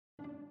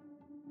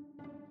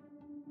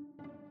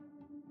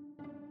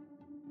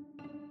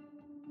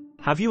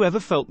Have you ever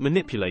felt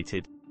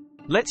manipulated?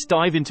 Let's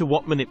dive into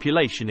what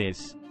manipulation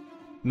is.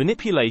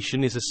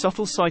 Manipulation is a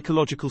subtle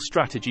psychological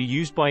strategy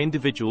used by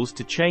individuals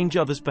to change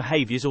others'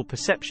 behaviors or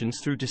perceptions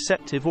through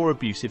deceptive or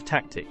abusive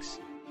tactics.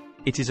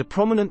 It is a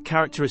prominent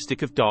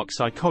characteristic of dark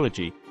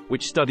psychology,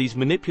 which studies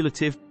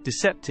manipulative,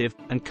 deceptive,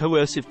 and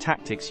coercive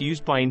tactics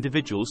used by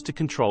individuals to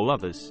control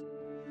others.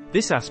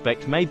 This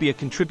aspect may be a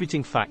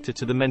contributing factor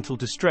to the mental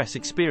distress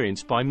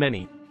experienced by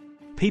many.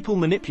 People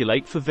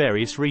manipulate for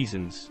various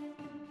reasons.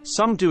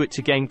 Some do it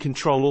to gain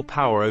control or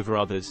power over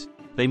others.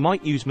 They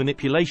might use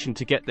manipulation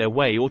to get their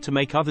way or to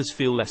make others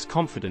feel less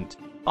confident.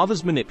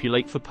 Others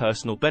manipulate for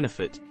personal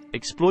benefit,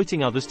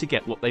 exploiting others to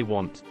get what they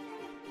want.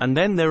 And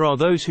then there are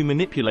those who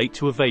manipulate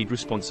to evade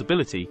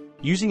responsibility,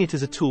 using it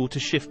as a tool to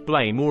shift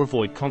blame or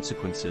avoid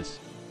consequences.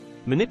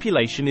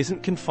 Manipulation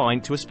isn't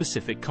confined to a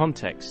specific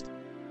context.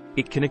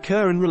 It can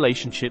occur in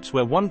relationships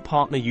where one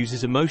partner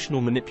uses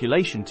emotional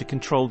manipulation to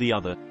control the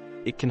other.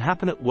 It can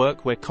happen at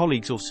work where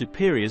colleagues or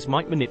superiors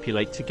might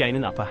manipulate to gain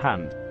an upper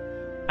hand.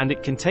 And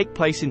it can take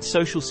place in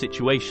social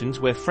situations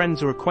where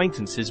friends or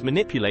acquaintances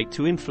manipulate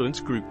to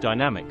influence group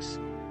dynamics.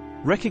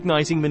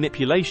 Recognizing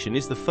manipulation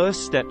is the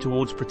first step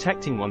towards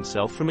protecting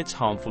oneself from its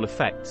harmful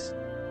effects.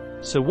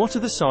 So what are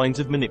the signs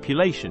of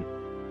manipulation?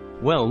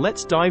 Well,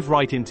 let's dive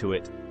right into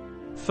it.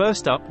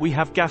 First up, we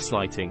have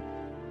gaslighting.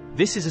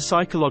 This is a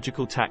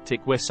psychological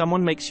tactic where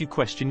someone makes you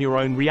question your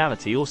own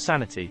reality or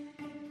sanity.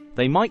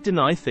 They might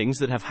deny things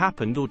that have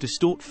happened or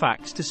distort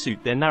facts to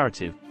suit their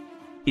narrative.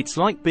 It's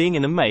like being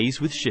in a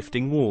maze with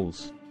shifting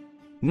walls.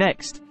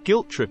 Next,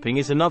 guilt tripping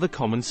is another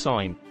common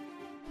sign.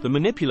 The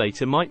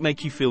manipulator might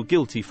make you feel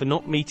guilty for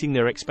not meeting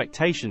their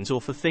expectations or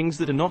for things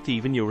that are not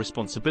even your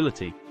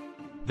responsibility.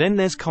 Then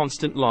there's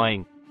constant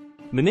lying.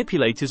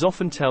 Manipulators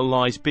often tell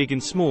lies big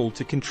and small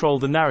to control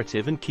the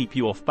narrative and keep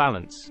you off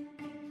balance.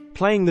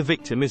 Playing the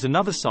victim is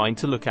another sign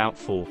to look out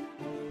for.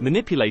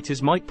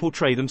 Manipulators might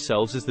portray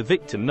themselves as the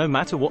victim no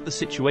matter what the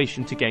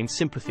situation to gain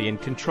sympathy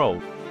and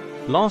control.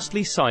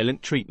 Lastly,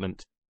 silent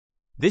treatment.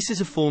 This is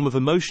a form of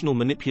emotional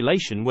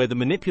manipulation where the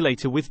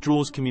manipulator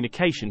withdraws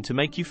communication to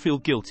make you feel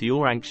guilty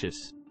or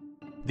anxious.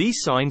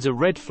 These signs are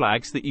red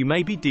flags that you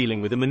may be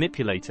dealing with a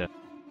manipulator.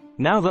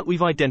 Now that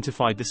we've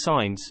identified the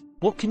signs,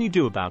 what can you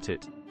do about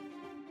it?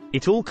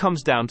 It all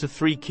comes down to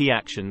 3 key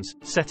actions: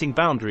 setting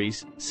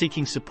boundaries,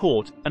 seeking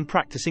support, and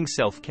practicing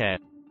self-care.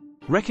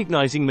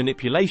 Recognizing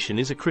manipulation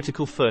is a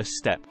critical first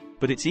step,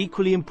 but it's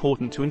equally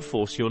important to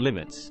enforce your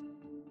limits.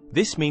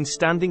 This means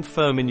standing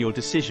firm in your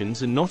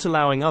decisions and not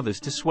allowing others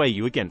to sway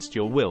you against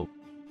your will.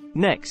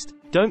 Next,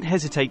 don't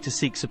hesitate to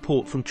seek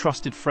support from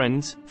trusted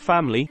friends,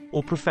 family,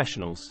 or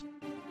professionals.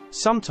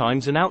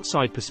 Sometimes an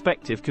outside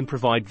perspective can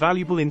provide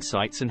valuable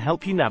insights and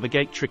help you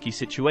navigate tricky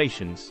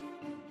situations.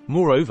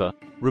 Moreover,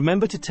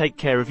 remember to take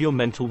care of your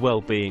mental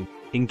well-being.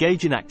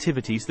 Engage in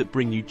activities that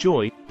bring you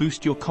joy,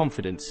 boost your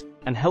confidence,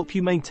 and help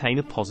you maintain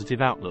a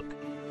positive outlook.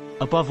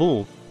 Above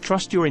all,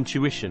 trust your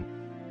intuition.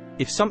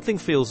 If something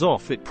feels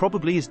off, it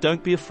probably is.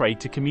 Don't be afraid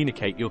to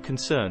communicate your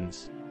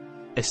concerns.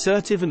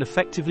 Assertive and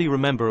effectively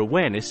remember,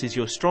 awareness is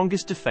your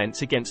strongest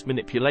defense against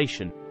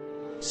manipulation.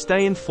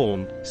 Stay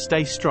informed,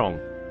 stay strong.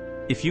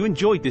 If you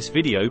enjoyed this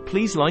video,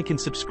 please like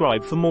and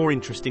subscribe for more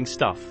interesting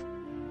stuff.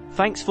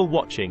 Thanks for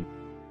watching.